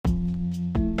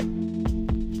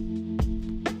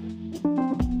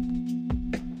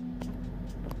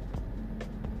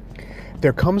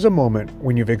There comes a moment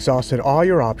when you've exhausted all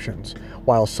your options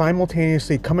while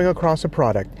simultaneously coming across a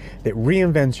product that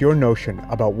reinvents your notion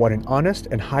about what an honest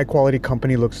and high-quality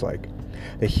company looks like.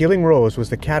 The Healing Rose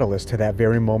was the catalyst to that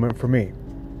very moment for me.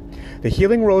 The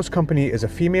Healing Rose Company is a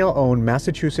female-owned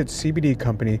Massachusetts CBD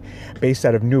company based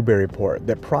out of Newburyport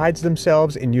that prides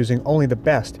themselves in using only the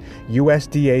best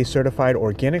USDA-certified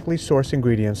organically sourced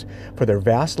ingredients for their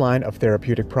vast line of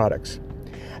therapeutic products.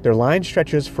 Their line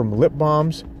stretches from lip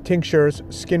balms, tinctures,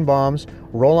 skin balms,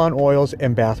 roll-on oils,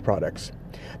 and bath products.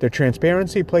 Their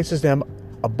transparency places them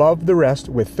above the rest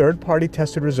with third-party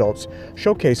tested results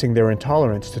showcasing their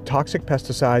intolerance to toxic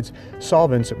pesticides,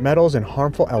 solvents, metals, and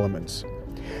harmful elements.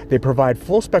 They provide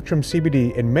full-spectrum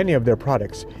CBD in many of their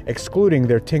products, excluding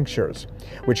their tinctures,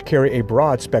 which carry a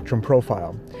broad spectrum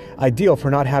profile, ideal for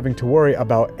not having to worry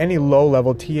about any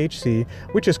low-level THC,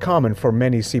 which is common for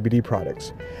many CBD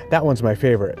products. That one's my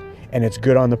favorite, and it's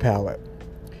good on the palate.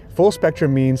 Full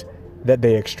spectrum means that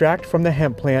they extract from the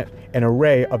hemp plant an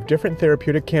array of different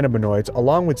therapeutic cannabinoids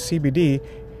along with CBD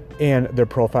and their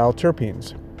profile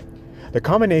terpenes. The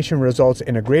combination results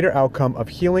in a greater outcome of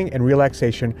healing and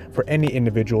relaxation for any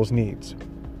individual's needs.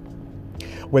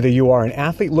 Whether you are an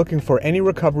athlete looking for any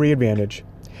recovery advantage,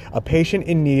 a patient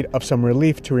in need of some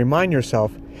relief to remind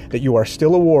yourself that you are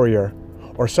still a warrior,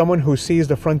 or someone who sees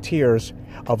the frontiers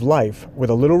of life with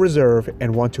a little reserve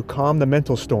and want to calm the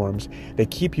mental storms that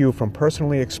keep you from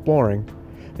personally exploring,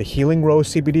 the Healing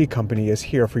Rose CBD Company is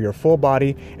here for your full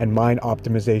body and mind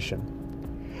optimization.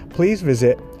 Please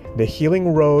visit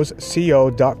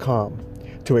thehealingroseco.com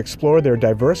to explore their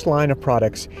diverse line of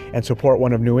products and support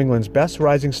one of New England's best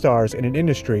rising stars in an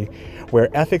industry where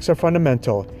ethics are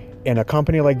fundamental, and a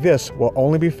company like this will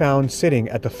only be found sitting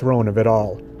at the throne of it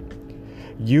all.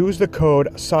 Use the code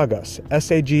SAGAS,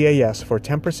 S-A-G-A-S, for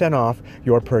 10% off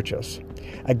your purchase.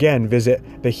 Again, visit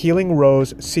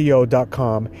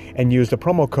thehealingroseco.com and use the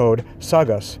promo code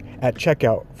SAGAS at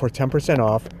checkout for 10%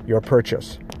 off your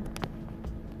purchase.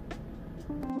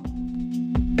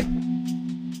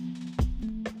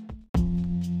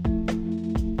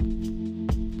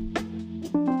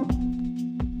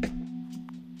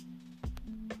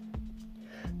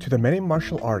 To the many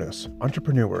martial artists,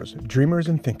 entrepreneurs, dreamers,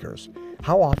 and thinkers,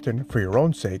 how often, for your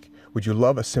own sake, would you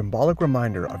love a symbolic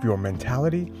reminder of your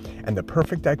mentality and the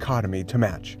perfect dichotomy to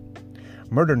match?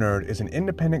 Murder Nerd is an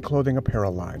independent clothing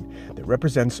apparel line that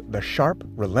represents the sharp,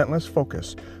 relentless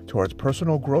focus towards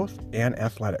personal growth and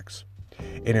athletics.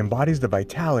 It embodies the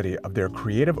vitality of their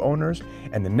creative owners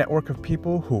and the network of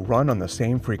people who run on the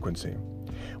same frequency.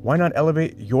 Why not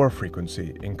elevate your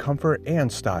frequency in comfort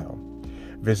and style?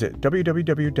 Visit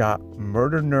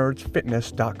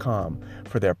www.murdernerdsfitness.com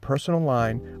for their personal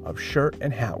line of shirt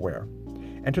and hat wear.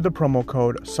 Enter the promo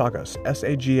code SAGAS,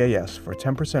 S-A-G-A-S, for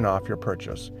 10% off your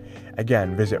purchase.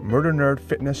 Again, visit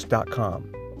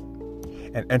murdernerdfitness.com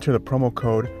and enter the promo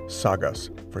code SAGAS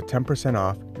for 10%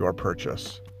 off your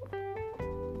purchase.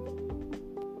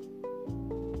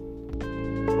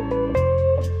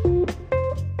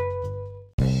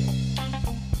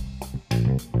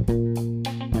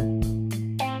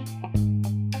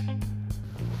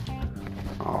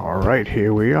 Alright,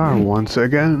 here we are once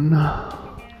again.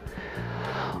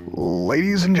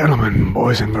 Ladies and gentlemen,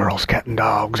 boys and girls, cat and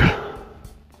dogs,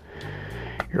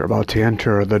 you're about to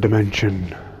enter the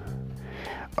dimension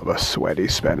of a sweaty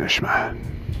Spanish man.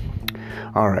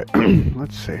 Alright,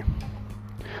 let's see.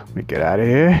 Let me get out of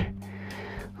here.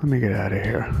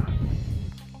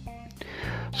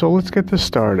 So let's get this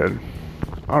started.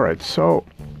 Alright, so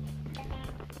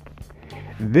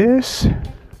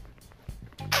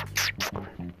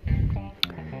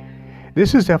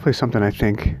This is definitely something I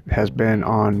think has been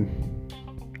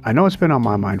I know it's been on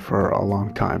my mind for a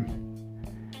long time.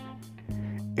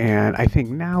 And I think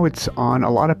now it's on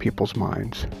a lot of people's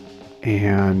minds.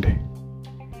 And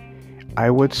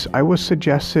I was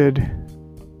suggested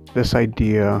this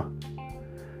idea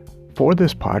for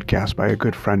this podcast by a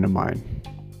good friend of mine,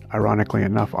 ironically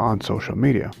enough, on social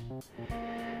media,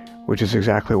 which is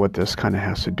exactly what this kind of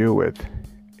has to do with.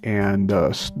 And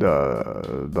the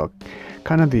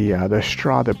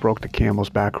straw that broke the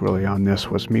camel's back really on this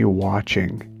was me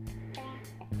watching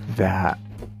that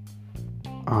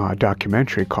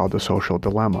documentary called The Social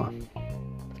Dilemma.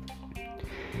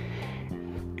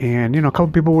 And, a couple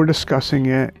people were discussing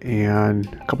it,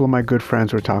 and a couple of my good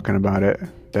friends were talking about it,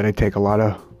 that I put a lot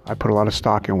of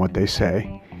stock in what they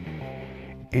say.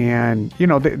 And,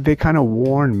 they kind of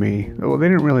warned me. Well, they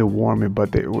didn't really warn me, but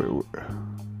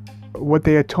what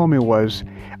they had told me was,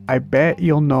 I bet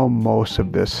you'll know most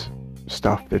of this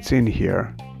stuff that's in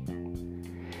here.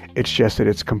 It's just that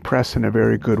it's compressed in a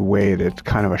very good way that's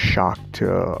kind of a shock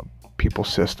to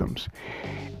people's systems.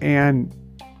 And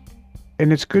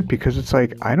it's good because it's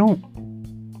like, I don't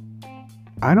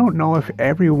know if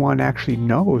everyone actually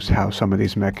knows how some of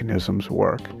these mechanisms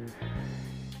work.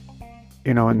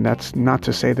 And that's not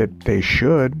to say that they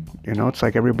should. It's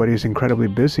like everybody's incredibly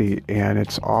busy, and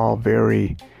it's all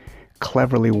very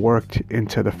cleverly worked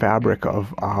into the fabric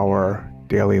of our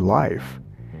daily life.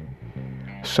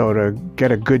 So to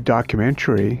get a good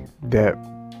documentary that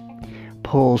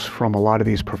pulls from a lot of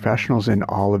these professionals in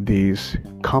all of these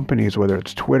companies, whether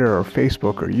it's Twitter or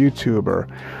Facebook or YouTube or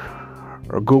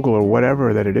Google or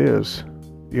whatever that it is,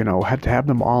 had to have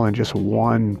them all in just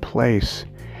one place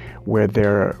where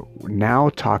they're now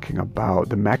talking about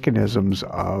the mechanisms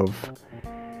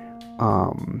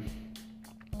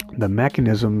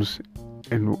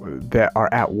that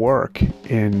are at work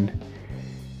in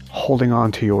holding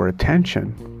on to your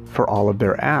attention for all of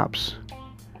their apps,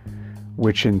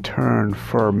 which in turn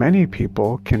for many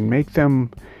people can make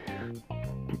them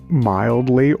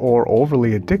mildly or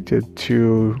overly addicted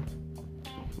to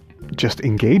just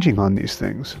engaging on these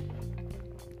things.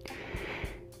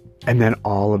 And then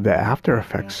all of the after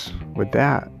effects with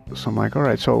that. So I'm like, all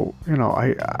right, so,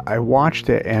 I watched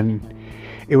it, and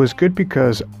it was good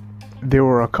because there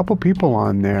were a couple people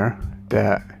on there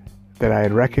that I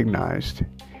had recognized.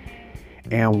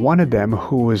 And one of them,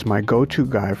 who was my go-to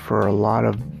guy for a lot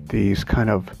of these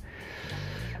kind of,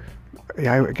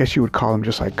 I guess you would call them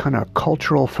just like kind of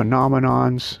cultural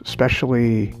phenomenons,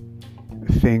 especially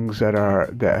things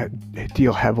that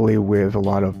deal heavily with a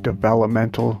lot of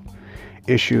developmental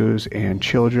issues and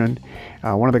children.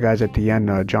 One of the guys at the end,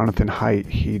 Jonathan Haidt,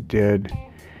 he did,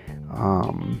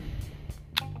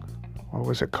 what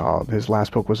was it called? His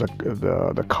last book was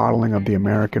the Coddling of the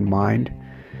American Mind.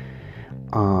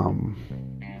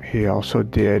 He also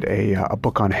did a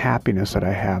book on happiness that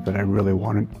I have that I really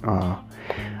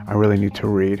need to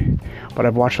read. But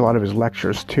I've watched a lot of his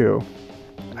lectures too.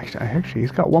 Actually,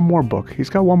 he's got one more book. He's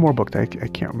got one more book that I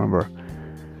can't remember.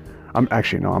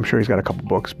 I'm sure he's got a couple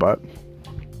books, but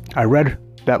I read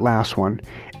that last one,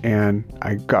 and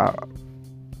I got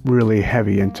really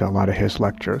heavy into a lot of his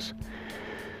lectures.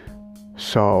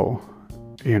 So,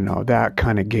 that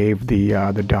kind of gave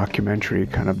the documentary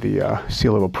kind of the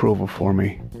seal of approval for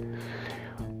me.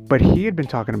 But he had been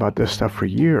talking about this stuff for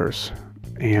years,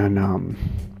 and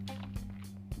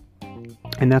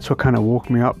that's what kind of woke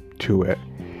me up to it.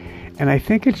 And I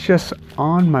think it's just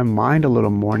on my mind a little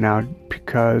more now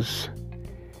because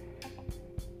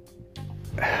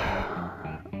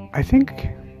I think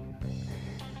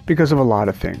because of a lot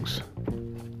of things.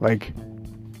 Like,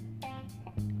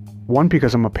 one,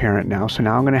 because I'm a parent now, so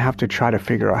now I'm going to have to try to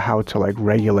figure out how to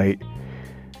regulate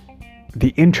the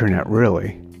internet,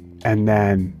 really, and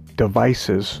then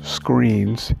devices,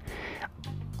 screens.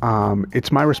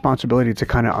 It's my responsibility to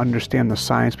kind of understand the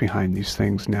science behind these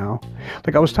things now.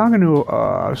 Like, I was talking to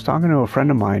a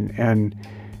friend of mine, and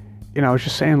I was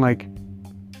just saying,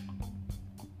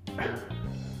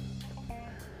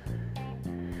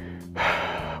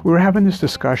 we were having this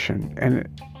discussion, and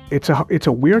it's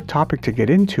a weird topic to get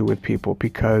into with people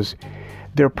because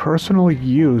their personal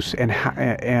use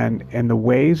and the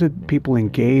ways that people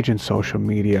engage in social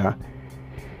media,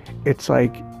 it's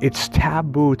like it's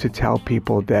taboo to tell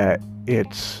people that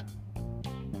it's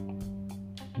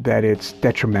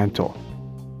detrimental,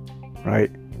 right?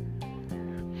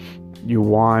 You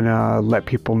want to let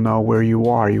people know where you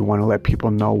are. You want to let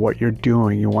people know what you're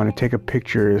doing. You want to take a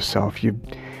picture of yourself. You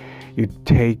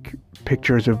take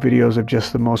pictures or videos of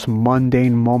just the most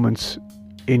mundane moments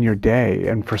in your day,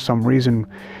 and for some reason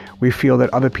we feel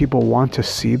that other people want to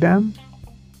see them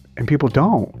and people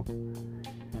don't,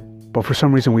 but for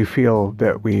some reason we feel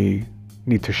that we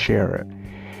need to share it.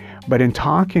 But in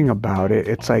talking about it,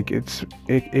 it's like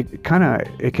it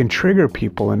can trigger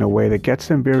people in a way that gets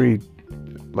them very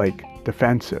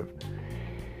defensive,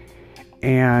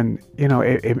 and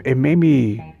it made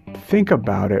me think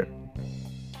about it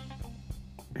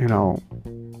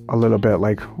a little bit,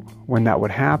 like when that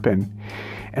would happen.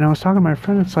 And I was talking to my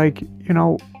friend, it's like,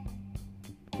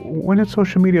 when did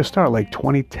social media start?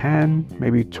 2010,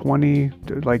 maybe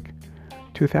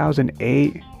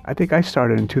 2008. I think I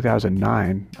started in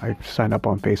 2009. I signed up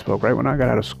on Facebook right when I got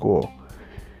out of school.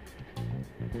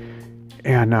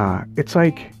 And it's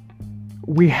like,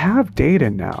 we have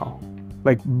data now.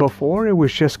 Before, it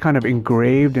was just kind of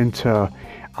engraved into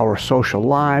our social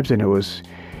lives, and it was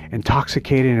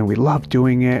intoxicating, and we loved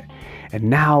doing it. And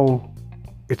now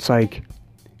it's like,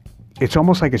 it's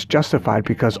almost like it's justified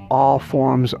because all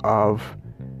forms of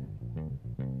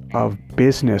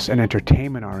business and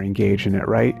entertainment are engaged in it,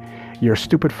 right? Your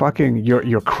stupid fucking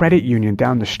your credit union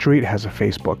down the street has a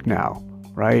Facebook now,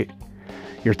 right?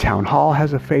 Your town hall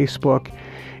has a Facebook.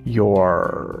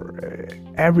 Your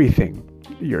everything,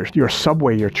 your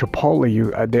Subway, your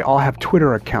Chipotle, they all have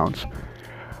Twitter accounts.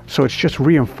 So it's just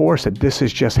reinforced that this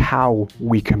is just how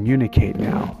we communicate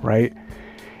now, right?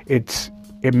 It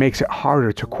makes it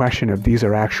harder to question if these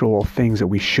are actual things that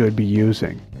we should be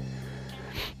using.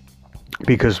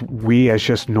 Because we as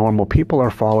just normal people are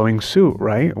following suit,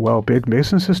 right? Well, big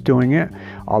business is doing it.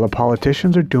 All the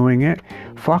politicians are doing it.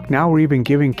 Fuck, now we're even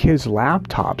giving kids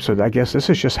laptops. So I guess this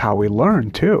is just how we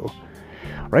learn too,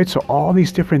 right? So all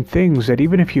these different things that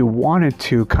even if you wanted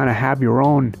to kind of have your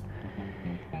own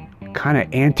kind of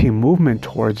anti-movement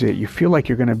towards it, you feel like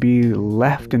you're going to be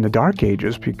left in the dark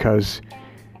ages because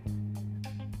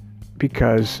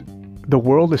the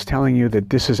world is telling you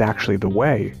that this is actually the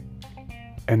way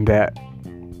and that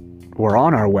we're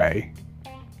on our way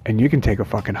and you can take a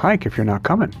fucking hike if you're not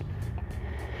coming.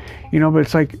 But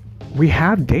it's like we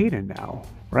have data now,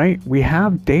 right? We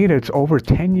have data. It's over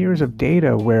 10 years of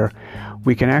data where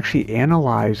we can actually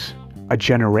analyze a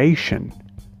generation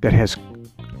that has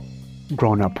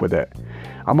grown up with it.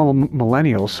 I'm a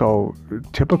millennial, so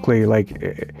typically like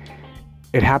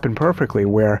it happened perfectly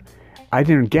where I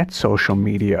didn't get social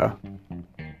media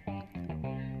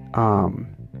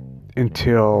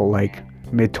until like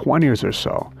mid-20s or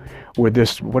so, with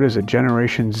this, what is it,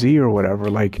 Generation Z or whatever,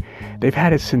 like they've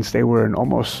had it since they were in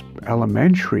almost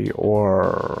elementary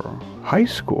or high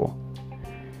school,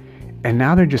 and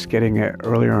now they're just getting it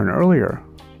earlier and earlier.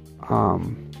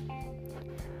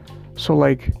 So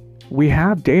like we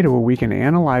have data where we can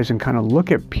analyze and kind of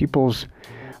look at people's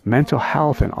mental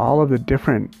health and all of the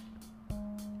different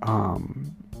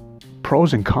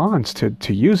pros and cons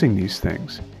to using these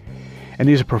things. And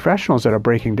these are professionals that are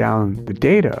breaking down the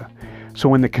data. So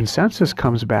when the consensus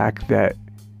comes back that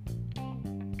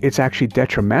it's actually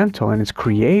detrimental and it's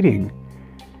creating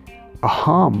a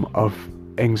hum of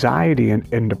anxiety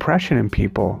and depression in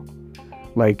people,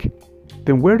 like,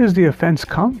 then where does the offense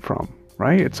come from,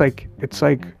 right? It's like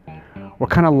we're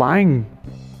kind of lying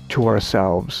to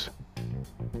ourselves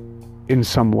in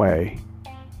some way,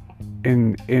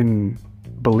 in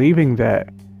believing that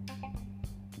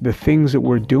the things that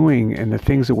we're doing and the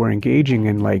things that we're engaging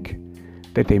in, like,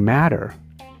 that they matter.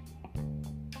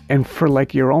 And for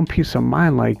like your own peace of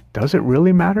mind, like, does it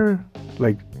really matter?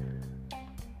 Like,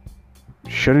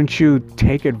 shouldn't you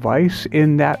take advice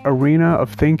in that arena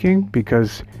of thinking?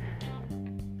 Because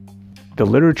the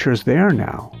literature's there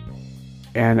now.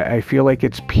 And I feel like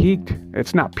it's peaked.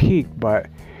 It's not peaked, but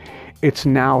it's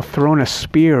now thrown a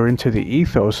spear into the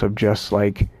ethos of just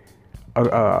like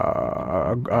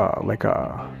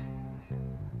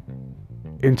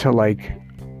into like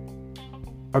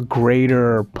a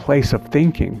greater place of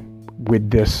thinking with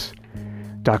this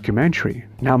documentary.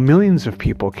 Now millions of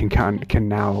people can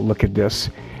now look at this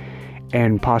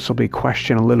and possibly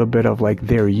question a little bit of like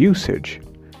their usage,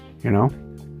 and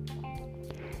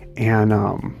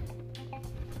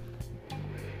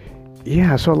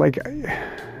yeah, so like,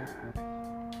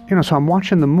 so I'm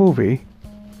watching the movie,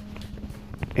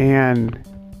 and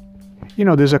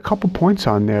there's a couple points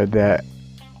on there that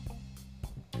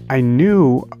I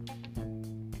knew.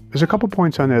 There's a couple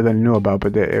points on there that I knew about,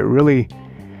 but it really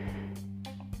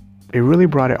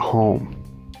brought it home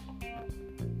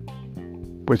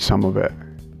with some of it.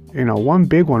 One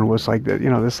big one was like that.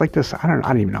 There's like this. I don't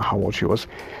even know how old she was,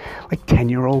 like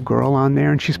 10-year-old girl on there,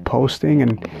 and she's posting,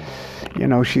 and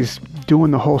she's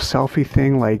doing the whole selfie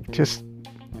thing. Like, just,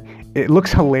 it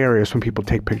looks hilarious when people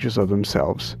take pictures of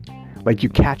themselves. Like, you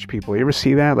catch people. You ever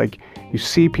see that? Like, you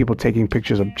see people taking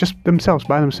pictures of just themselves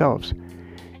by themselves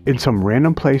in some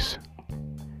random place,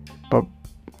 but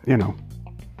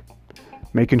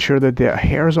making sure that their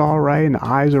hair's all right and the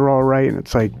eyes are all right, and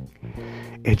it's like,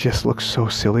 it just looks so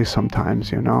silly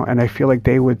sometimes, and I feel like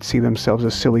they would see themselves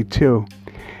as silly too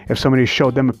if somebody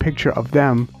showed them a picture of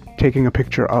them taking a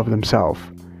picture of themselves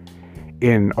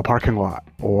in a parking lot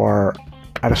or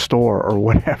at a store or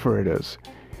whatever it is.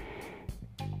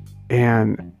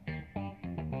 And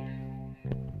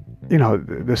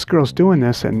this girl's doing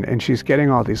this, and she's getting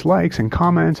all these likes and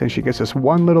comments, and she gets this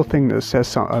one little thing that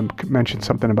says mentions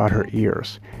something about her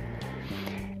ears.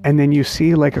 And then you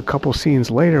see like a couple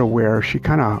scenes later where she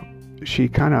kind of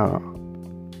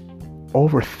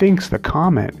overthinks the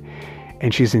comment,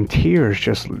 and she's in tears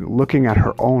just looking at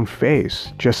her own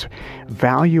face, just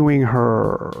valuing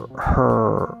her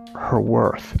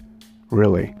worth,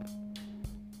 really.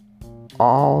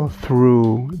 All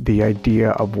through the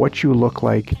idea of what you look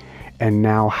like and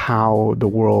now how the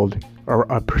world, or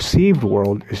a perceived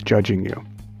world, is judging you.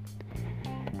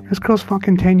 This girl's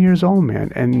fucking 10 years old,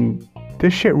 man. And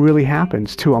this shit really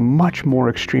happens to a much more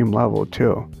extreme level,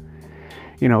 too.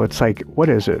 It's like, what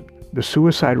is it? The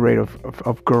suicide rate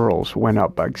of girls went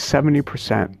up by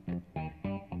 70%.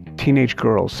 Teenage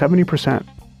girls, 70%.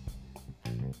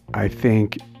 I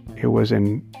think it was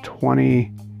in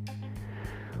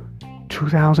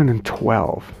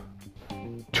 2012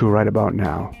 to right about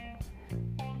now.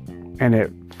 And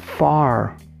it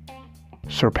far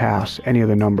surpassed any of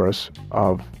the numbers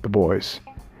of the boys.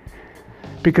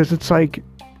 Because it's like,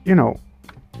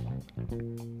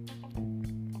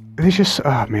 there's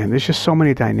just so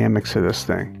many dynamics to this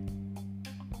thing.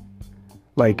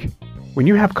 Like, when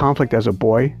you have conflict as a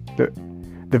boy,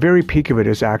 the very peak of it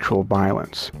is actual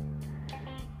violence.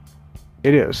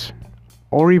 It is.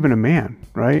 Or even a man,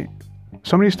 right?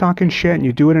 Somebody's talking shit and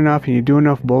you do it enough and you do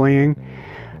enough bullying,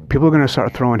 people are going to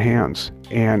start throwing hands.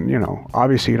 And,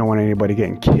 obviously you don't want anybody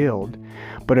getting killed,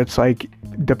 but it's like,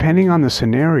 depending on the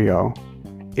scenario,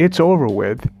 it's over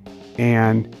with.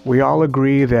 And we all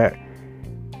agree that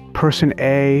person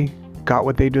A got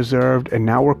what they deserved and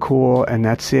now we're cool and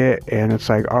that's it. And it's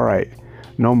like, all right,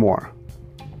 no more.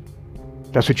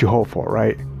 That's what you hope for,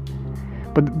 right?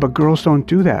 But girls don't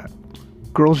do that.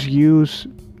 Girls use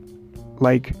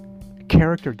like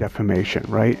character defamation,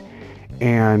 right?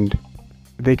 And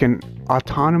they can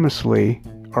autonomously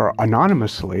or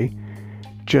anonymously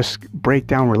just break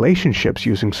down relationships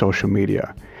using social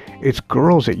media. It's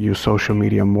girls that use social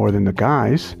media more than the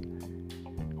guys.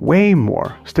 Way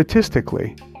more,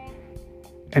 statistically.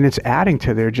 And it's adding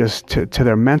to their to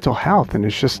their mental health. And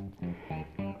it's just,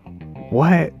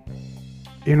 what,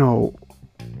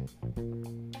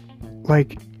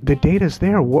 like, the data's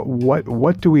there.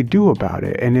 What do we do about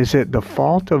it? And is it the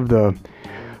fault of the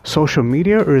social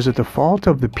media, or is it the fault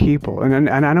of the people? And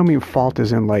I don't mean fault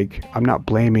as in like, I'm not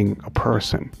blaming a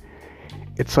person.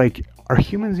 It's like, are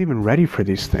humans even ready for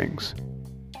these things?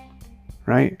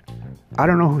 Right? I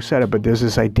don't know who said it, but there's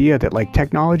this idea that like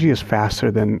technology is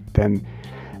faster than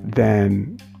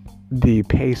the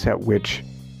pace at which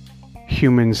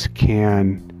humans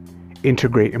can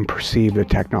integrate and perceive the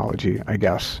technology, I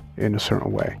guess, in a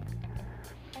certain way.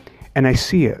 And I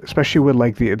see it, especially with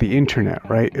like the internet,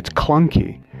 right? It's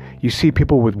clunky. You see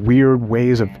people with weird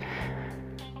ways of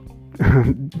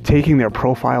taking their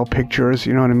profile pictures,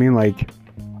 you know what I mean? Like,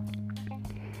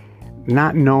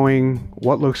 not knowing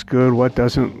what looks good, what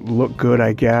doesn't look good,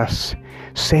 I guess.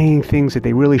 Saying things that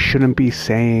they really shouldn't be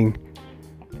saying.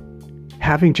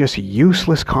 Having just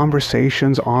useless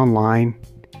conversations online.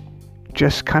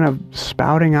 Just kind of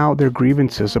spouting out their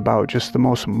grievances about just the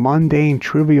most mundane,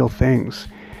 trivial things.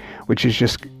 Which is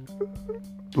just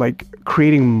like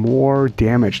creating more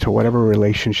damage to whatever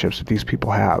relationships that these people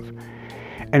have.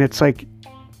 And it's like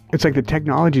the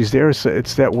technology's there. So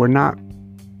it's that we're not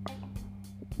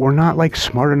like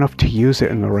smart enough to use it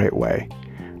in the right way,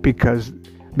 because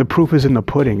the proof is in the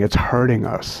pudding. It's hurting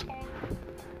us.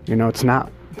 It's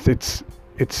not, it's,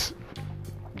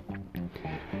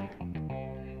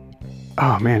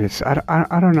 oh man,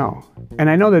 I don't know. And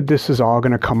I know that this is all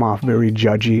going to come off very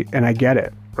judgy, and I get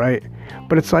it, right?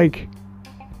 But it's like,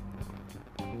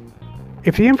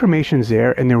 if the information's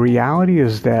there and the reality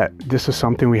is that this is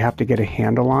something we have to get a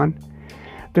handle on,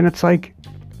 then it's like,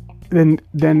 then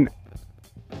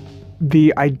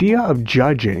the idea of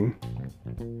judging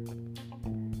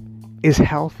is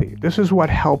healthy. This is what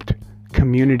helped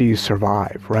communities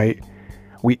survive, right?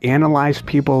 We analyzed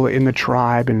people in the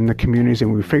tribe and in the communities,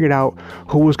 and we figured out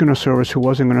who was going to serve us, who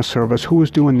wasn't going to serve us, who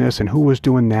was doing this and who was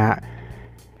doing that.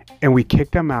 And we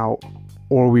kicked them out,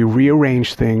 or we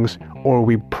rearranged things, or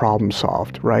we problem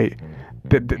solved, right?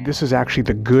 This is actually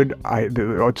the good,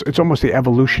 it's almost the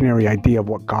evolutionary idea of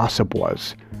what gossip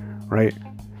was, right?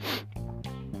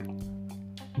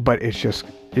 But it's just,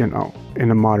 in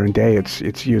the modern day,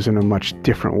 it's used in a much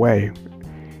different way.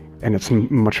 And it's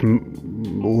much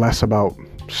less about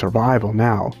survival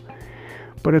now.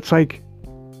 But it's like,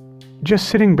 just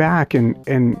sitting back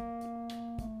and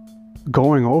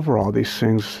going over all these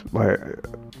things,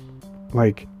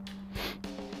 like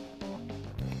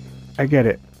I get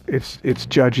it. It's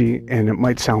judgy and it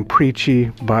might sound preachy,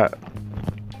 but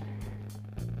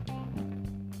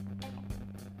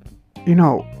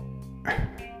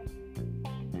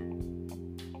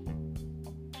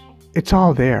it's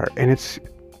all there, and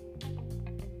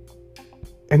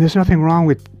there's nothing wrong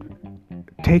with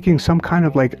taking some kind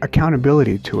of like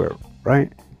accountability to it,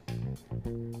 right?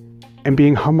 And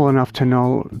being humble enough to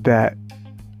know that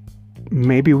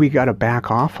maybe we got to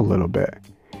back off a little bit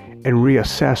and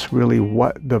reassess really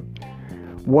what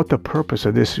the purpose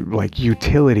of this like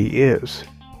utility is.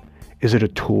 Is it a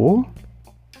tool,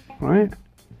 right?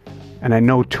 And I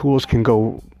know tools can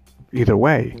go either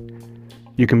way.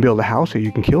 You can build a house or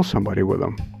you can kill somebody with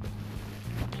them.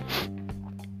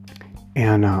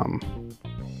 And,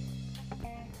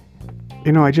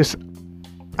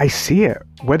 I see it,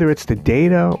 whether it's the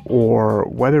data or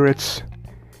whether it's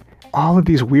all of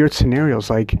these weird scenarios,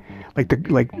 like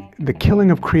the killing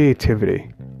of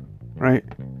creativity, right?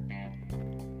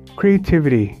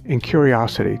 Creativity and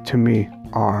curiosity to me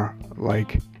are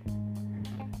like,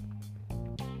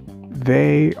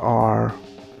 they're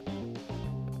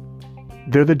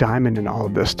the diamond in all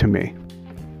of this to me.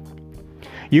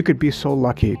 You could be so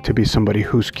lucky to be somebody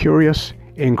who's curious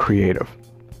and creative.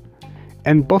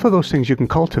 And both of those things you can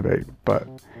cultivate, but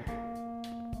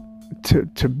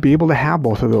to be able to have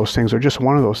both of those things, or just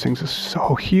one of those things, is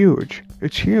so huge.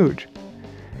 It's huge.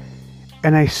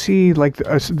 And I see like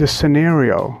this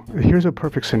scenario. Here's a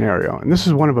perfect scenario. And this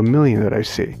is one of a million that I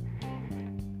see.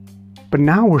 But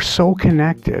now we're so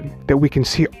connected that we can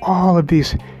see all of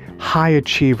these high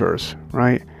achievers,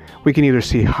 right? We can either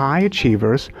see high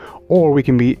achievers, or we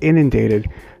can be inundated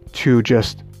to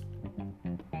just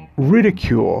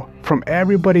ridicule from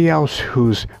everybody else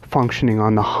who's functioning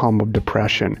on the hum of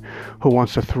depression, who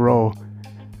wants to throw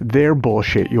their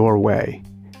bullshit your way.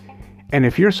 And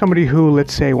if you're somebody who,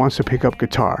 let's say, wants to pick up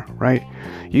guitar, right?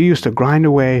 You used to grind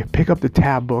away, pick up the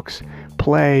tab books,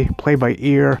 play by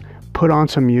ear, put on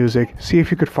some music, see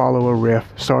if you could follow a riff,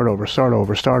 start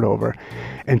over,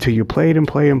 until you played and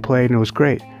it was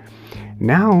great.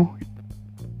 Now,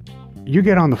 you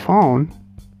get on the phone,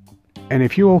 and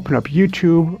if you open up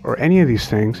YouTube or any of these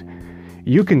things,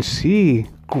 you can see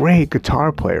great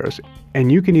guitar players,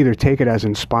 and you can either take it as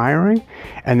inspiring,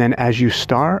 and then as you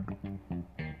start,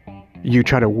 you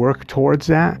try to work towards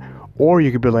that, or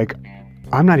you could be like,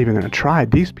 I'm not even going to try.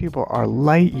 These people are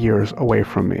light years away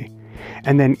from me.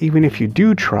 And then even if you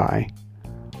do try,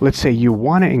 let's say you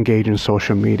want to engage in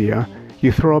social media,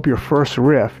 you throw up your first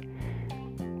riff,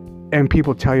 and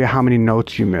people tell you how many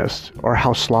notes you missed, or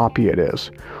how sloppy it is,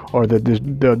 or the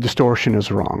distortion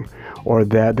is wrong, or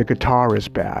that the guitar is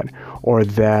bad, or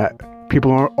that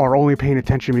people are only paying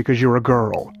attention because you're a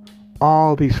girl.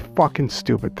 All these fucking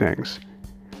stupid things.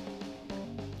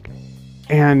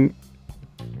 And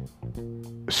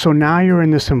so now you're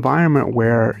in this environment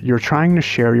where you're trying to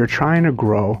share, you're trying to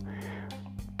grow,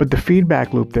 but the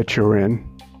feedback loop that you're in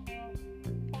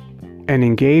and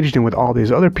engaged in with all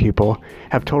these other people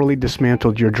have totally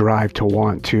dismantled your drive to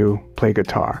want to play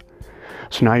guitar.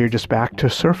 So now you're just back to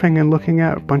surfing and looking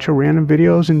at a bunch of random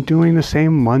videos and doing the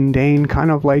same mundane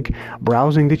kind of like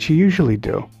browsing that you usually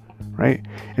do, right?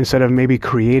 Instead of maybe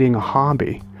creating a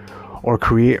hobby or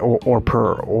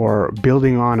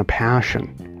building on a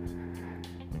passion.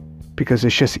 Because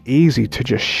it's just easy to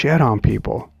just shit on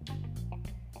people.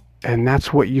 And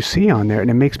that's what you see on there.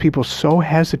 And it makes people so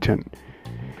hesitant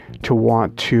to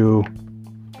want to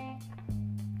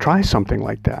try something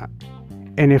like that.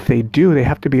 And if they do, they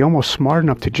have to be almost smart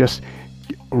enough to just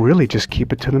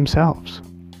keep it to themselves.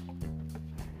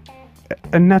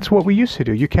 And that's what we used to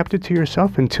do. You kept it to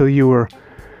yourself until you were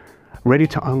ready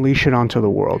to unleash it onto the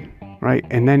world, right?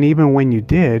 And then even when you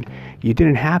did, you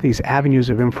didn't have these avenues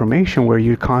of information where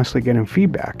you're constantly getting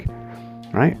feedback,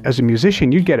 right? As a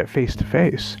musician, you'd get it face to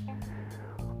face,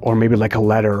 or maybe like a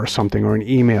letter or something, or an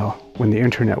email when the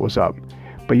internet was up,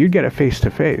 but you'd get it face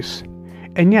to face.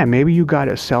 And yeah, maybe you got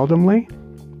it seldomly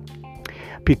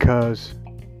because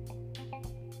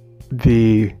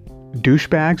the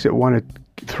douchebags that want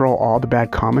to throw all the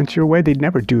bad comments your way, they'd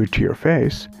never do it to your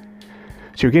face.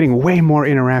 So you're getting way more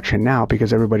interaction now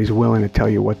because everybody's willing to tell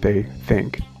you what they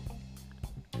think.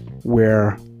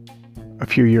 Where a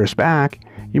few years back,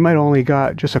 you might only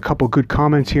got just a couple good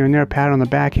comments here and there, pat on the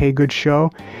back, hey, good show.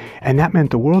 And that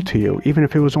meant the world to you, even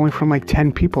if it was only from like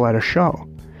 10 people at a show.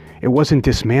 It wasn't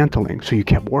dismantling, so you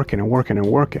kept working.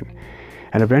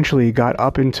 And eventually you got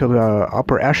up into the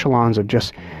upper echelons of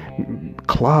just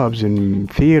clubs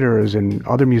and theaters and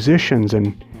other musicians,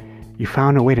 and you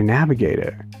found a way to navigate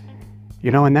it.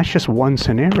 And that's just one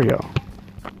scenario.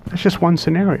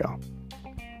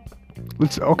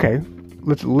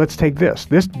 Let's take this.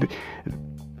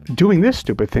 Doing this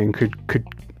stupid thing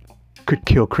could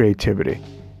kill creativity,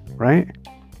 right?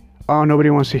 Oh, nobody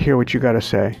wants to hear what you got to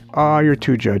say. Oh, you're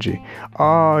too judgy.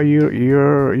 Oh,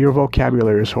 your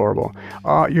vocabulary is horrible.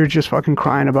 Oh, you're just fucking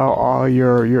crying about all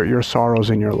your sorrows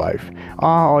in your life. Oh,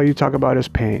 all you talk about is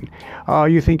pain. Oh,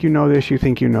 you think you know this, you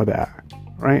think you know that,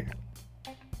 right?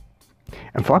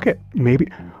 And fuck it,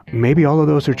 maybe all of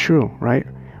those are true, right?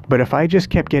 But if I just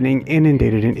kept getting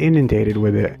inundated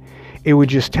with it, it would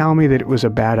just tell me that it was a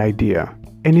bad idea.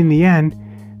 And in the end,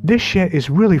 this shit is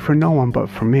really for no one but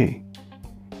for me.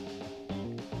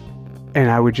 And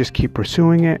I would just keep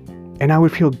pursuing it, and I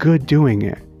would feel good doing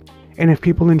it. And if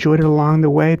people enjoyed it along the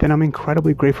way, then I'm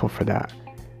incredibly grateful for that,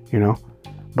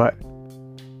 But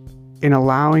in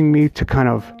allowing me to kind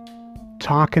of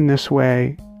talk in this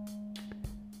way,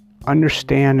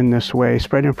 understand in this way,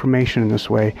 spread information in this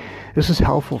way, this is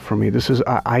helpful for me.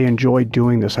 I enjoy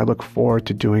doing this. I look forward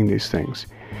to doing these things.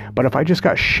 But if I just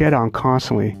got shit on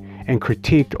constantly and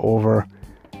critiqued over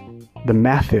the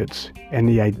methods and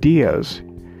the ideas,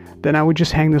 then I would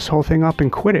just hang this whole thing up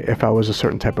and quit it if I was a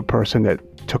certain type of person that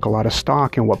took a lot of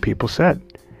stock in what people said.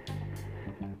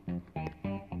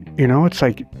 You know, it's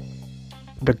like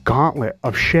the gauntlet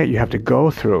of shit you have to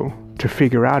go through to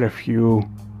figure out if you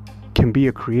can be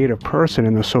a creative person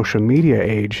in the social media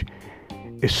age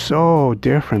is so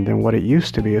different than what it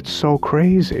used to be. It's so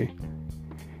crazy.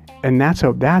 And that's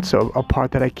a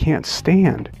part that I can't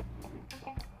stand.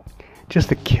 Just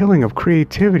the killing of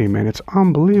creativity, man. It's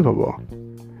unbelievable.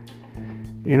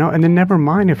 You know, and then never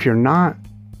mind if you're not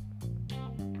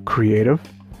creative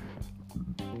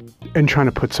and trying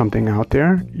to put something out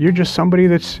there. You're just somebody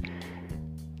that's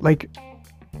like,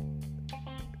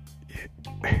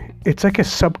 it's like a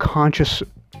subconscious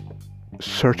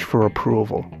search for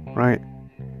approval, right?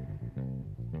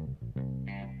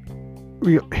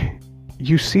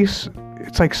 You see,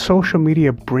 it's like social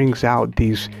media brings out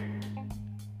these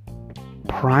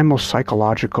primal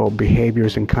psychological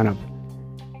behaviors and kind of,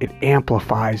 it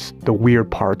amplifies the weird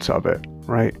parts of it,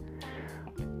 right?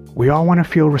 We all want to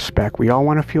feel respect. We all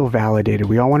want to feel validated.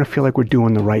 We all want to feel like we're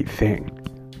doing the right thing.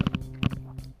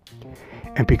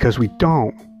 And because we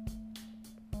don't,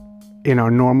 in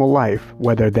our normal life,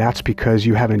 whether that's because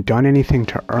you haven't done anything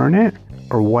to earn it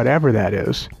or whatever that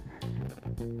is,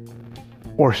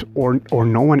 or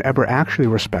no one ever actually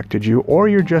respected you, or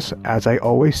you're just, as I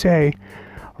always say,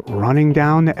 running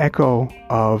down the echo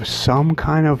of some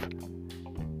kind of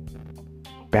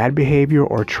bad behavior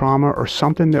or trauma or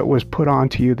something that was put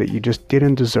onto you that you just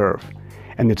didn't deserve,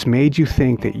 and it's made you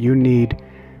think that you need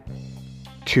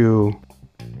to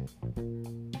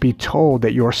be told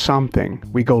that you're something.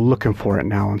 We go looking for it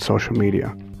now on social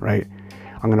media, right?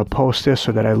 I'm going to post this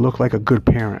so that I look like a good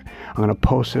parent. I'm going to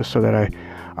post this so that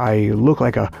I look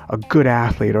like a good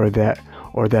athlete, or that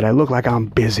I look like I'm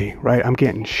busy, right? I'm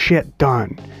getting shit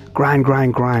done.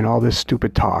 Grind, all this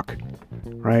stupid talk,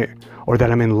 right? Or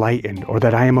that I'm enlightened, or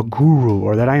that I am a guru,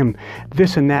 or that I am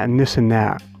this and that and this and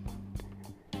that.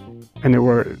 And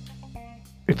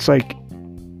it's like,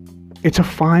 it's a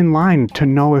fine line to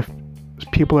know if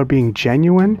people are being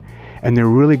genuine and they're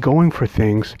really going for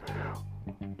things,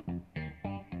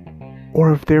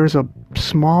 or if there's a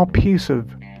small piece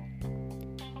of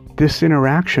this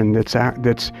interaction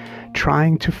that's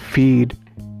trying to feed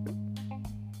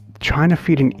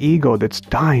an ego that's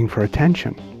dying for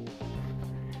attention.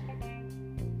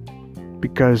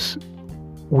 Because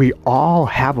we all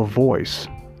have a voice,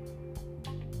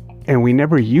 and we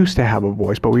never used to have a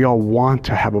voice, but we all want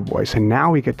to have a voice, and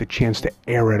now we get the chance to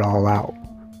air it all out,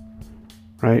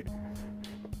 right?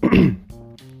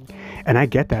 And I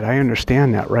get that. I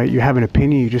understand that, right? You have an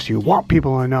opinion, you want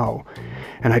people to know,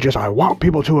 and I want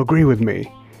people to agree with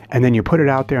me, and then you put it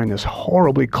out there in this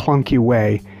horribly clunky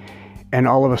way, and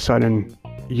all of a sudden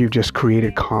you've just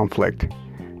created conflict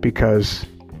because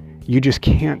you just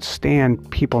can't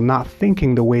stand people not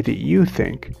thinking the way that you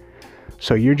think.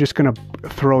 So you're just going to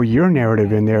throw your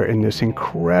narrative in there in this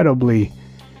incredibly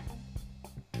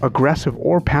aggressive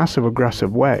or passive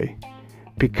aggressive way,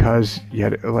 because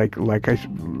yet, like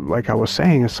I was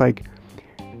saying, it's like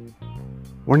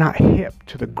we're not hip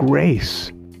to the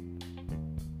grace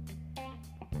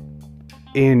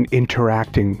in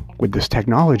interacting with this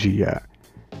technology yet.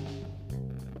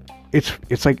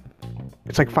 It's like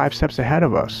 5 steps ahead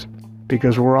of us,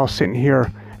 because we're all sitting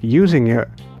here using it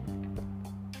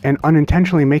and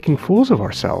unintentionally making fools of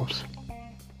ourselves.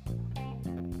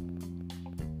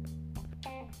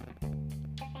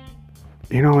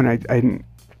 You know, and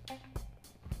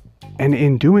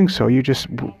in doing so,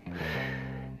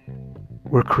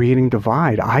 we're creating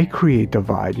divide. I create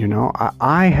divide, you know.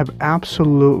 I have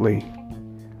absolutely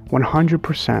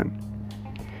 100%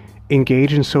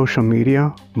 engaged in social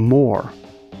media more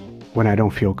when I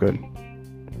don't feel good.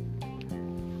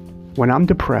 When I'm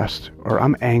depressed, or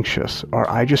I'm anxious, or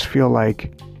I just feel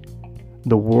like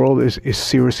the world is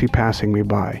seriously passing me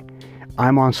by,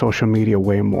 I'm on social media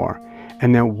way more.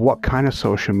 And then what kind of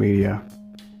social media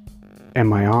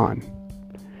am I on?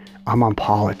 I'm on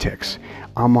politics.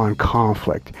 I'm on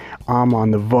conflict. I'm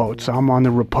on the votes. I'm on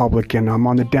the Republican. I'm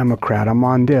on the Democrat. I'm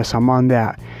on this. I'm on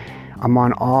that. I'm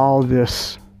on all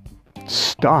this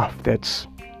stuff that's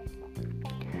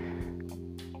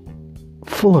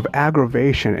full of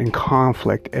aggravation and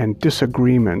conflict and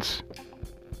disagreements,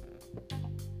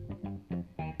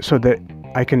 so that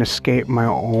I can escape my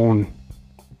own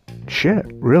shit,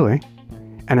 really.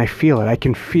 And I feel it. I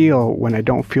can feel when I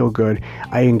don't feel good,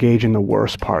 I engage in the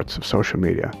worst parts of social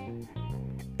media.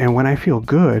 And when I feel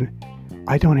good,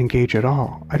 I don't engage at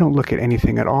all. I don't look at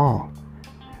anything at all.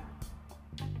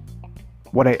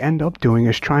 What I end up doing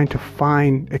is trying to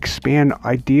expand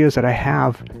ideas that I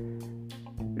have,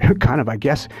 kind of, I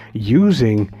guess,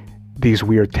 using these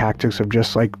weird tactics of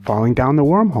just like falling down the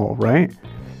wormhole, right?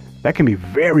 That can be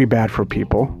very bad for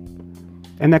people,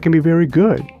 and that can be very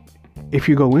good if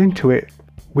you go into it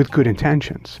with good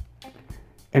intentions.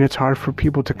 And it's hard for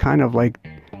people to kind of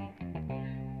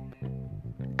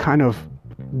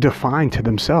define to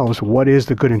themselves what is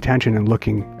the good intention in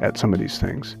looking at some of these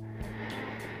things.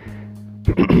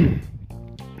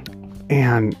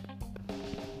 And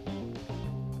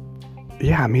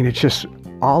yeah, I mean, it's just,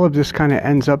 all of this kind of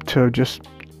ends up to just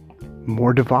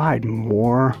more divide,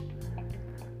 more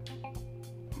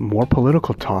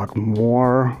political talk,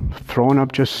 more throwing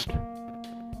up just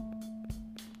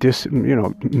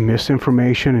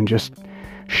misinformation and just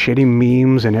shitty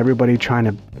memes, and everybody trying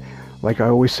to, like I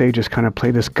always say, just kind of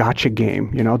play this gotcha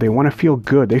game. They want to feel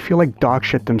good. They feel like dog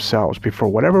shit themselves for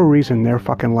whatever reason. Their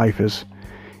fucking life is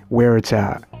where it's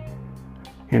at.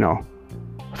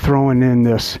 Throwing in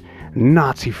this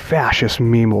Nazi fascist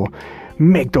meme will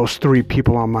make those 3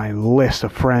 people on my list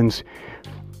of friends,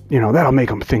 that'll make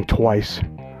them think twice.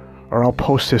 Or I'll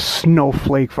post this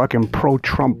snowflake fucking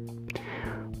pro-Trump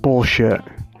bullshit,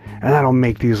 and that'll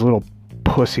make these little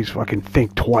pussies fucking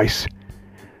think twice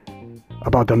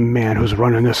about the man who's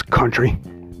running this country.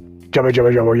 Jabba,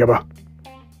 jabba, jabba,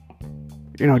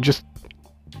 jabba. Just,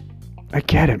 I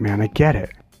get it, man. I get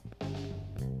it.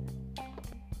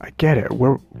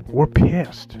 We're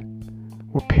pissed.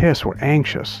 We're pissed. We're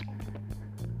anxious.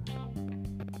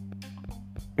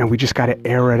 And we just got to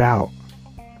air it out.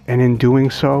 And in doing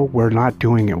so, we're not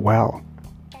doing it well.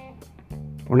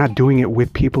 We're not doing it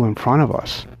with people in front of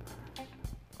us.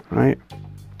 Right?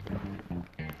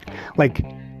 Like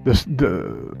I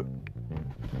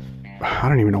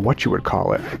don't even know what you would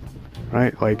call it.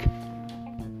 Right? Like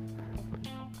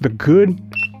the good,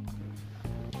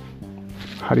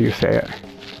 how do you say it?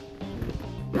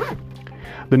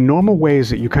 The normal ways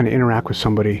that you kind of interact with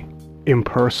somebody in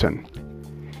person,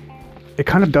 it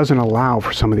kind of doesn't allow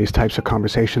for some of these types of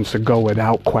conversations to go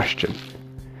without question.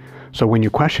 So when you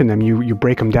question them, you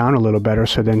break them down a little better,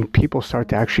 so then people start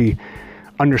to actually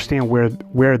understand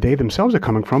where they themselves are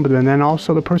coming from, but then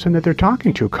also the person that they're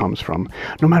talking to comes from,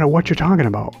 no matter what you're talking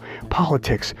about.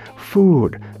 Politics,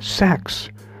 food, sex,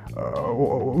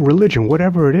 religion,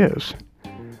 whatever it is.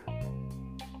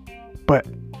 But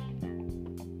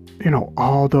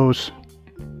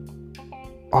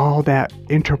all that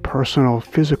interpersonal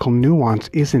physical nuance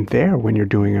isn't there when you're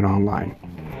doing it online.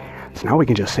 So now we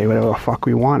can just say whatever the fuck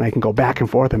we want. I can go back and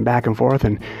forth,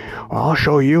 and I'll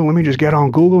show you. Let me just get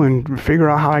on Google and figure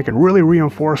out how I can really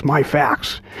reinforce my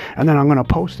facts. And then I'm going to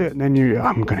post it, and then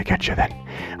I'm going to get you then.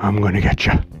 I'm going to get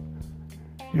you.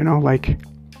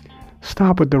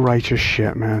 Stop with the righteous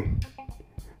shit, man.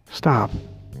 Stop.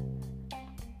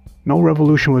 No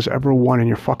revolution was ever won in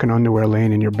your fucking underwear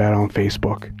laying in your bed on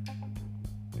Facebook.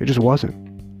 It just wasn't.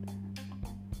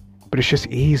 But it's just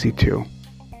easy to.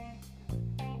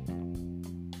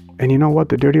 And you know what?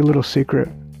 The dirty little secret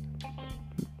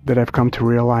that I've come to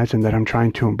realize and that I'm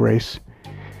trying to embrace,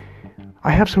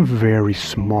 I have some very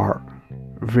smart,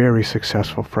 very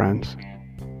successful friends.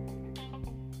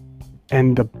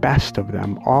 And the best of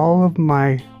them, all of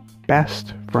my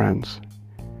best friends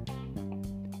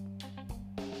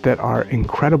that are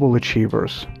incredible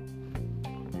achievers,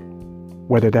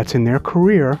 whether that's in their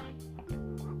career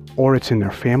or it's in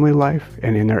their family life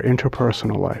and in their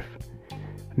interpersonal life,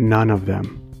 none of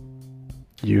them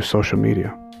use social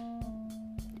media.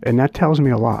 And that tells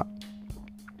me a lot.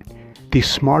 The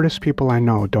smartest people I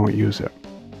know don't use it.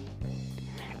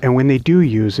 And when they do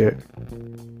use it,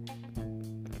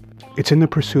 it's in the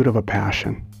pursuit of a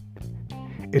passion.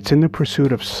 It's in the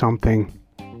pursuit of something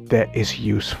that is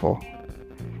useful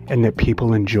and that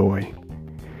people enjoy.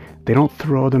 They don't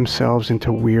throw themselves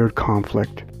into weird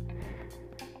conflict.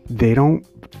 They don't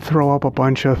throw up a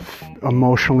bunch of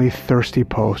emotionally thirsty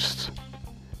posts.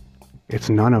 It's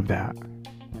none of that.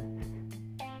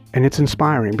 And it's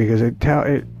inspiring because it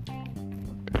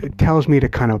tells me to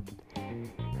kind of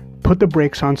put the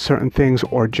brakes on certain things,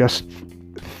 or just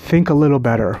think a little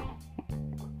better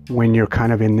when you're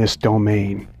kind of in this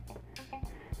domain.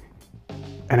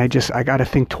 And I got to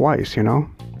think twice, You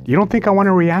don't think I want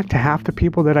to react to half the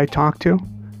people that I talk to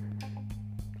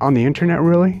on the internet,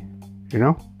 really?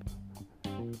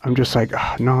 I'm just like,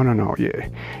 oh, no.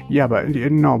 Yeah, but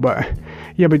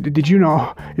did you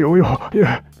know?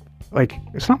 Yeah. Like,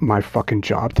 it's not my fucking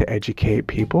job to educate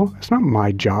people. It's not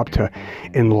my job to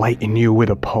enlighten you with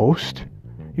a post.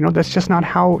 You know, that's just not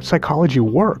how psychology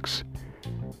works.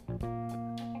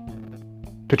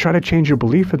 To try to change your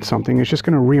belief in something is just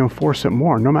going to reinforce it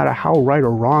more, no matter how right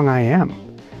or wrong I am,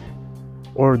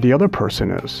 or the other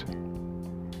person is.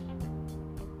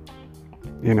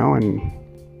 You know,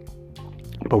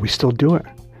 but we still do it.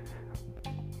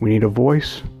 We need a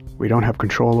voice. We don't have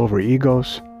control over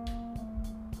egos.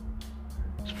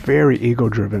 It's very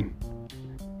ego-driven.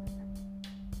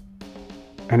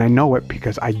 And I know it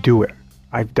because I do it.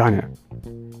 I've done it.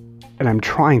 And I'm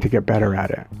trying to get better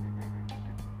at it.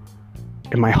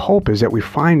 And my hope is that we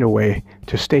find a way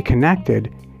to stay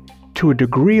connected to a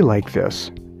degree like this,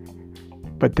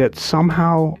 but that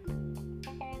somehow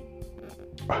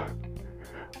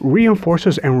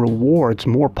reinforces and rewards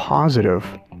more positive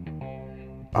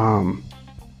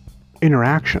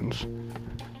interactions.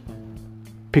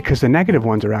 Because the negative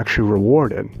ones are actually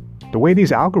rewarded. The way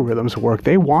these algorithms work,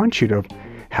 they want you to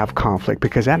have conflict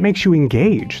because that makes you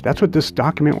engage. That's what this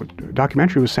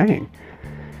documentary was saying.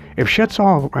 If shit's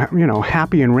all,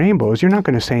 happy and rainbows, you're not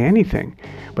going to say anything.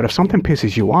 But if something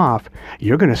pisses you off,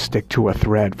 you're going to stick to a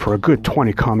thread for a good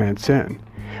 20 comments in.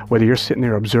 Whether you're sitting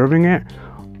there observing it,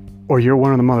 or you're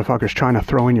one of the motherfuckers trying to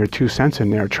throw in your 2 cents in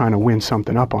there, trying to win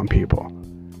something up on people.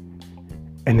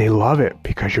 And they love it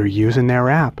because you're using their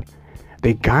app.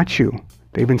 They got you.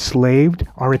 They've enslaved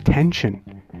our attention.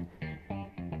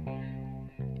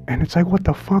 And it's like, what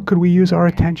the fuck could we use our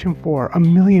attention for? A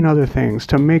million other things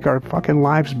to make our fucking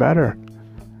lives better.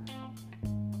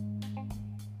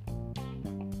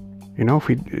 You know,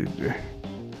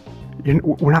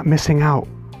 we're not missing out.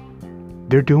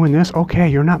 They're doing this. Okay,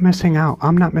 you're not missing out.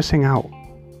 I'm not missing out.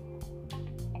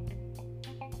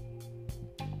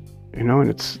 You know, and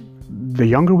it's the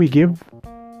younger we give,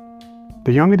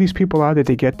 the younger these people are that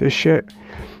they get this shit,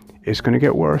 it's going to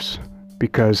get worse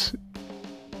because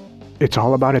it's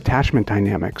all about attachment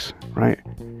dynamics, right?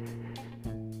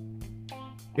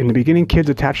 In the beginning, kids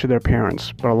attach to their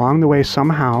parents, but along the way,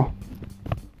 somehow,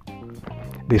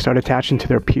 they start attaching to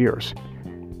their peers.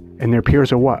 And their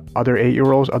peers are what? Other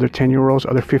 8-year-olds, other 10-year-olds,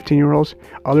 other 15-year-olds,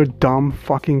 other dumb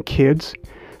fucking kids.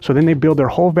 So then they build their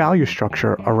whole value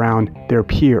structure around their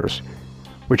peers,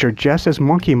 which are just as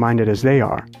monkey-minded as they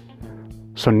are.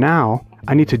 So now,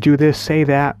 I need to do this, say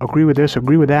that, agree with this,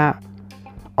 agree with that,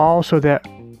 all so that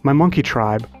my monkey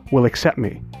tribe will accept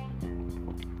me.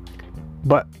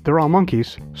 But they're all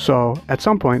monkeys, so at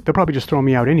some point, they'll probably just throw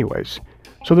me out anyways.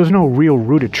 So there's no real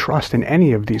rooted trust in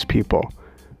any of these people.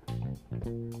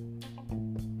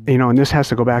 You know, and this has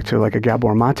to go back to like a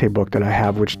Gabor Mate book that I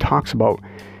have, which talks about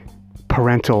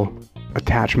parental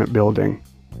attachment building,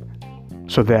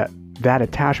 so that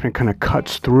attachment kind of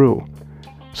cuts through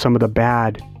some of the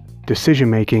bad decision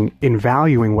making in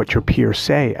valuing what your peers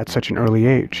say at such an early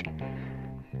age.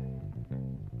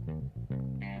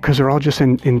 Because they're all just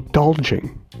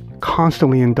indulging,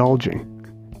 constantly indulging.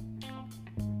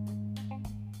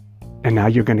 And now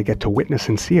you're going to get to witness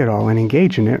and see it all and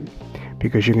engage in it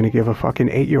because you're going to give a fucking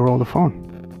 8-year-old a phone.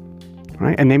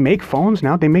 Right? And they make phones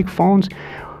now. They make phones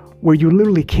where you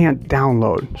literally can't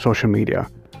download social media.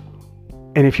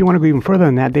 And if you want to go even further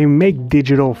than that, they make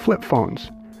digital flip phones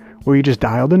where you just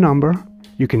dial the number,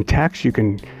 you can text, you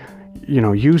can,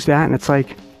 use that. And it's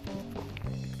like,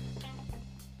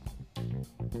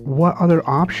 what other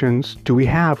options do we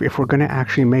have if we're going to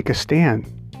actually make a stand,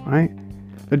 right?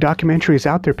 The documentary is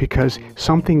out there because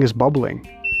something is bubbling.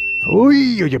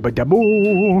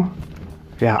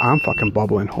 Yeah, I'm fucking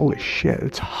bubbling. Holy shit,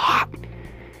 it's hot.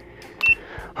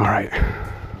 All right.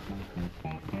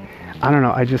 I don't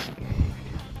know,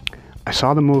 I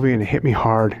saw the movie and it hit me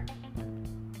hard.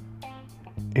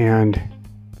 And,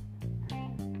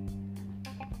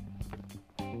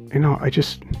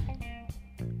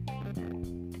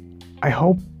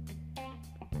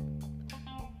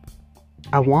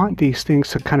 I want these things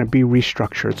to kind of be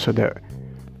restructured so that,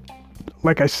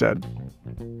 like I said,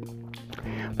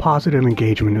 positive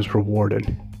engagement is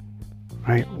rewarded,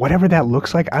 right? Whatever that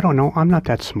looks like, I don't know. I'm not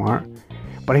that smart,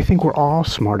 but I think we're all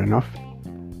smart enough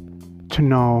to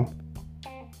know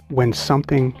when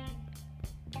something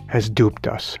has duped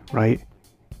us, right?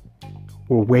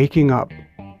 We're waking up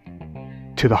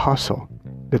to the hustle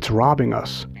that's robbing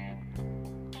us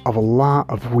of a lot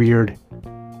of weird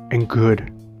and good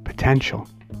potential.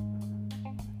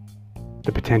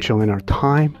 The potential in our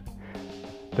time,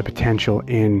 the potential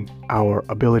in our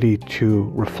ability to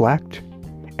reflect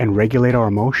and regulate our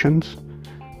emotions,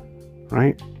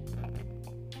 right?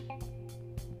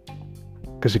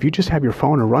 Because if you just have your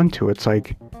phone to run to, it's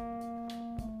like,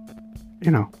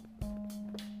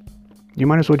 you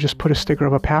might as well just put a sticker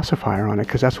of a pacifier on it,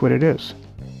 because that's what it is.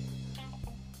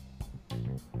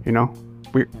 You know,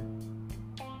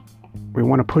 we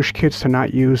want to push kids to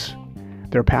not use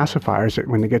their pacifiers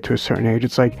when they get to a certain age.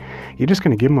 It's like, you're just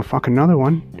going to give them a fucking another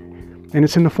one, and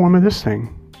it's in the form of this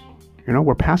thing. You know,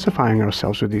 we're pacifying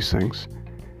ourselves with these things,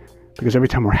 because every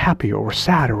time we're happy or we're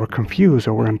sad or we're confused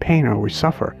or we're in pain or we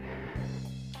suffer,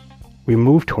 we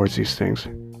move towards these things,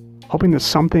 hoping that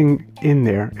something in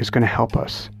there is going to help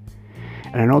us.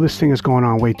 And I know this thing is going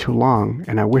on way too long,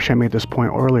 and I wish I made this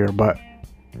point earlier, but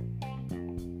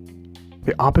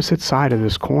the opposite side of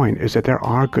this coin is that there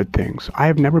are good things. I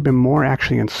have never been more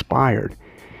actually inspired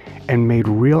and made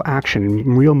real action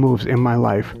and real moves in my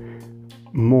life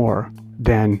more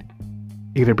than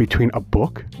either between a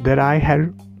book that I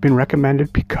had been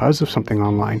recommended because of something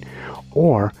online,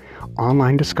 or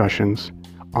online discussions,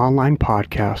 online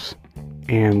podcasts,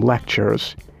 and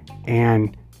lectures,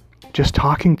 and just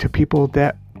talking to people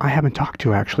that I haven't talked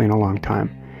to actually in a long time.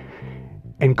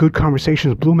 And good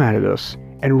conversations bloom out of this,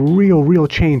 and real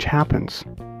change happens.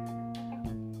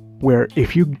 Where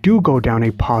if you do go down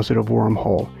a positive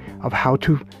wormhole of how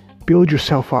to build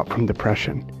yourself up from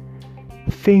depression,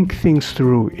 think things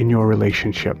through in your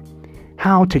relationship,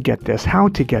 how to get this, how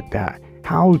to get that,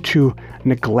 how to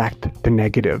neglect the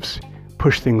negatives,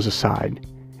 push things aside,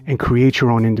 and create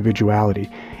your own individuality.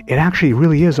 It actually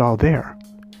really is all there.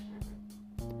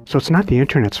 So it's not the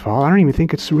internet's fault. I don't even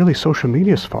think it's really social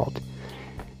media's fault.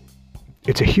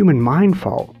 It's a human mind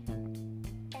fault.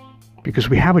 Because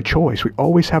we have a choice. We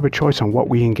always have a choice on what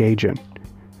we engage in.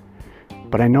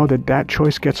 But I know that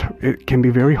choice it can be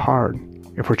very hard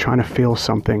if we're trying to fill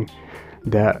something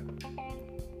that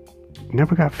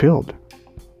never got filled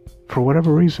for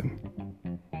whatever reason.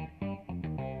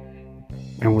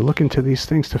 And we're looking to these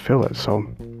things to fill it. So,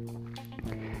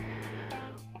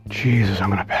 Jesus, I'm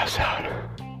going to pass out.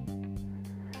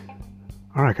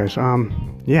 All right, guys.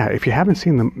 Yeah, if you haven't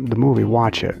seen the movie,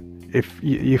 watch it. If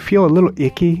you feel a little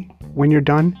icky when you're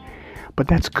done, but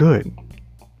that's good.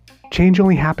 Change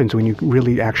only happens when you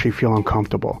really actually feel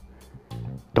uncomfortable.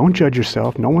 Don't judge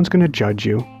yourself. No one's going to judge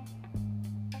you.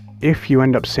 If you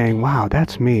end up saying, wow,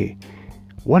 that's me,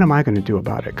 what am I going to do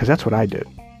about it? Because that's what I did.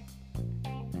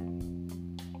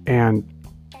 And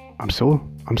I'm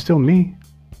still me.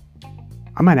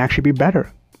 I might actually be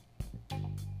better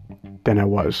than I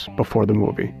was before the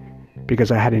movie,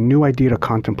 because I had a new idea to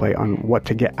contemplate on what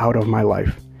to get out of my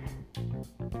life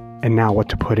and now what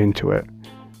to put into it.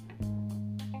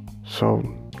 So,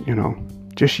 you know,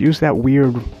 just use that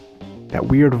weird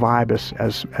vibe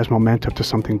as momentum to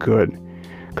something good,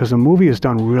 because the movie is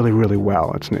done really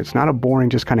well. It's not a boring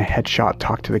just kind of headshot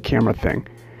talk to the camera thing.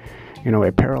 You know,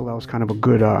 it parallels kind of a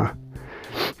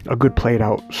good played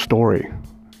out story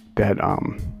that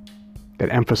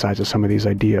emphasizes some of these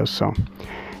ideas. So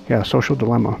yeah, Social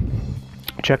Dilemma,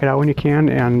 check it out when you can,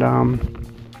 and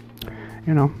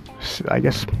you know, I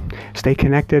guess stay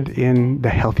connected in the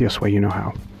healthiest way you know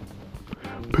how.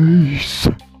 Peace.